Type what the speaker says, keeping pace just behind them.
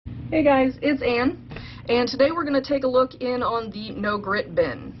Hey guys, it's Ann, and today we're going to take a look in on the no grit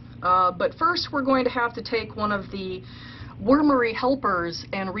bin. But first we're going to have to take one of the wormery helpers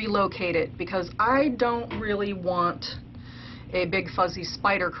and relocate it, because I don't really want a big fuzzy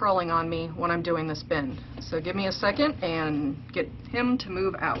spider crawling on me when I'm doing this bin. So give me a second and get him to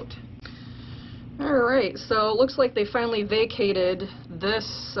move out. Alright, so it looks like they finally vacated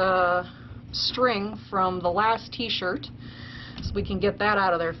this string from the last t-shirt, so we can get that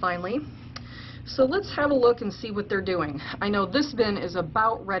out of there finally. So let's have a look and see what they're doing. I know this bin is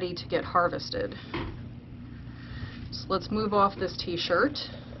about ready to get harvested. So let's move off this t-shirt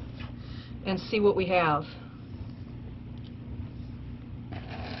and see what we have.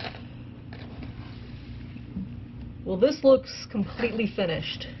 Well, this looks completely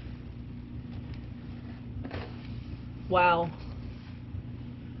finished. Wow.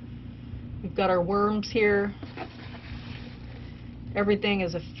 We've got our worms here. Everything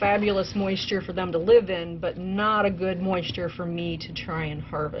is a fabulous moisture for them to live in, but not a good moisture for me to try and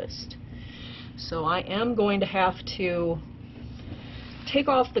harvest. So I am going to have to take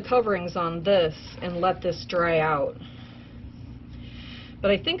off the coverings on this and let this dry out.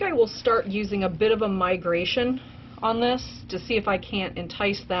 But I think I will start using a bit of a migration on this to see if I can't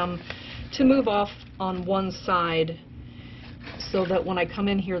entice them to move off on one side, so that when I come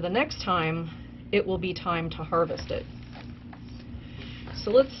in here the next time, it will be time to harvest it. So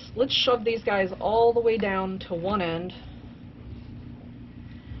let's shove these guys all the way down to one end.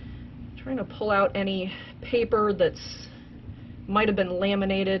 I'm trying to pull out any paper that's might have been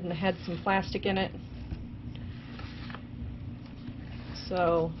laminated and had some plastic in it.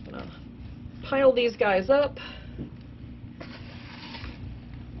 So I'm gonna pile these guys up.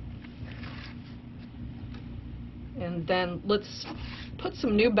 And then let's put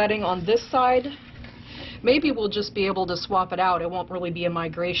some new bedding on this side. Maybe we'll just be able to swap it out. It won't really be a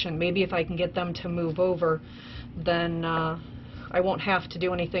migration. Maybe if I can get them to move over, then I won't have to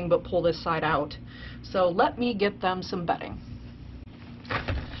do anything but pull this side out. So let me get them some bedding.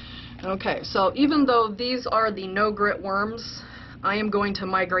 Okay, so even though these are the no grit worms, I am going to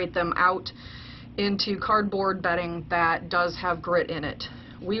migrate them out into cardboard bedding that does have grit in it.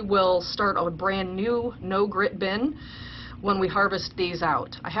 We will start a brand new no grit bin when we harvest these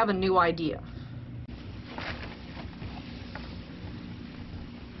out. I have a new idea.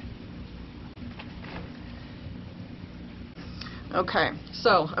 Okay,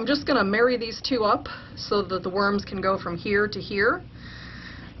 so I'm just going to marry these two up so that the worms can go from here to here.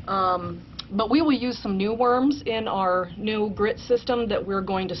 But we will use some new worms in our new grit system that we're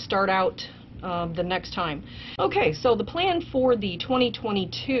going to start out the next time. Okay, so the plan for the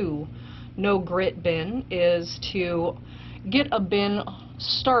 2022 no grit bin is to get a bin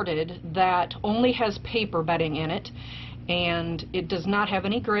started that only has paper bedding in it, and it does not have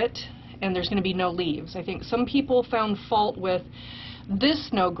any grit, and there's going to be no leaves. I think some people found fault with this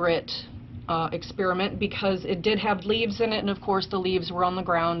no grit experiment because it did have leaves in it, and of course the leaves were on the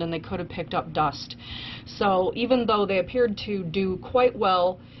ground and they could have picked up dust. So even though they appeared to do quite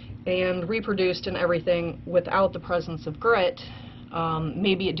well and reproduced and everything without the presence of grit,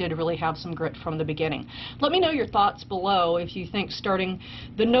 maybe it did really have some grit from the beginning. Let me know your thoughts below if you think starting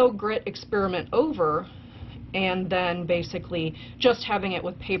the no grit experiment over and then basically just having it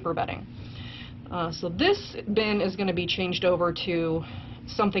with paper bedding. So this bin is going to be changed over to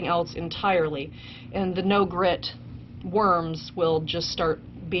something else entirely, and the no grit worms will just start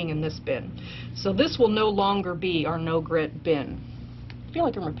being in this bin. So this will no longer be our no grit bin. I feel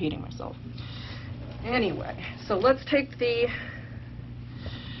like I'm repeating myself. Anyway, so let's take the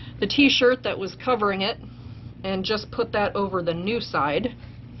t-shirt that was covering it and just put that over the new side.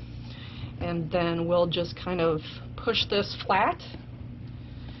 And then we'll just kind of push this flat,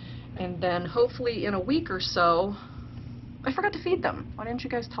 and then hopefully in a week or so. I forgot to feed them. Why didn't you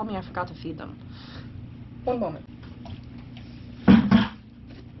guys tell me I forgot to feed them? One moment.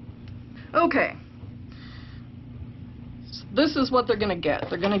 Okay. So this is what they're going to get.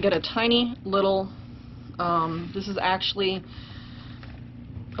 They're going to get a tiny little, this is actually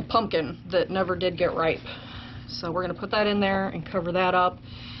a pumpkin that never did get ripe. So we're going to put that in there and cover that up.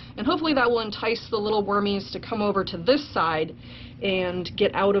 And hopefully that will entice the little wormies to come over to this side and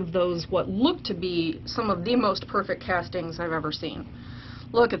get out of those what look to be some of the most perfect castings I've ever seen.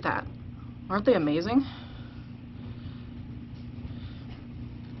 Look at that. Aren't they amazing?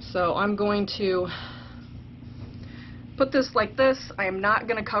 So I'm going to put this like this. I am not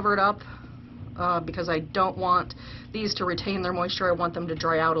going to cover it up because I don't want these to retain their moisture. I want them to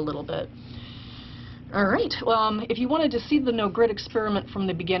dry out a little bit. All right, if you wanted to see the no grit experiment from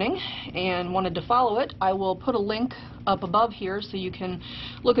the beginning and wanted to follow it, I will put a link up above here so you can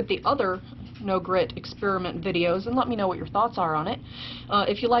look at the other no grit experiment videos and let me know what your thoughts are on it.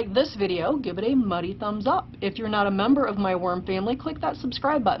 If you like this video, give it a muddy thumbs up. If you're not a member of my worm family, click that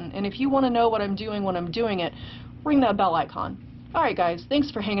subscribe button. And if you want to know what I'm doing when I'm doing it, ring that bell icon. All right, guys,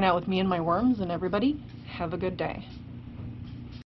 thanks for hanging out with me and my worms, and everybody, have a good day.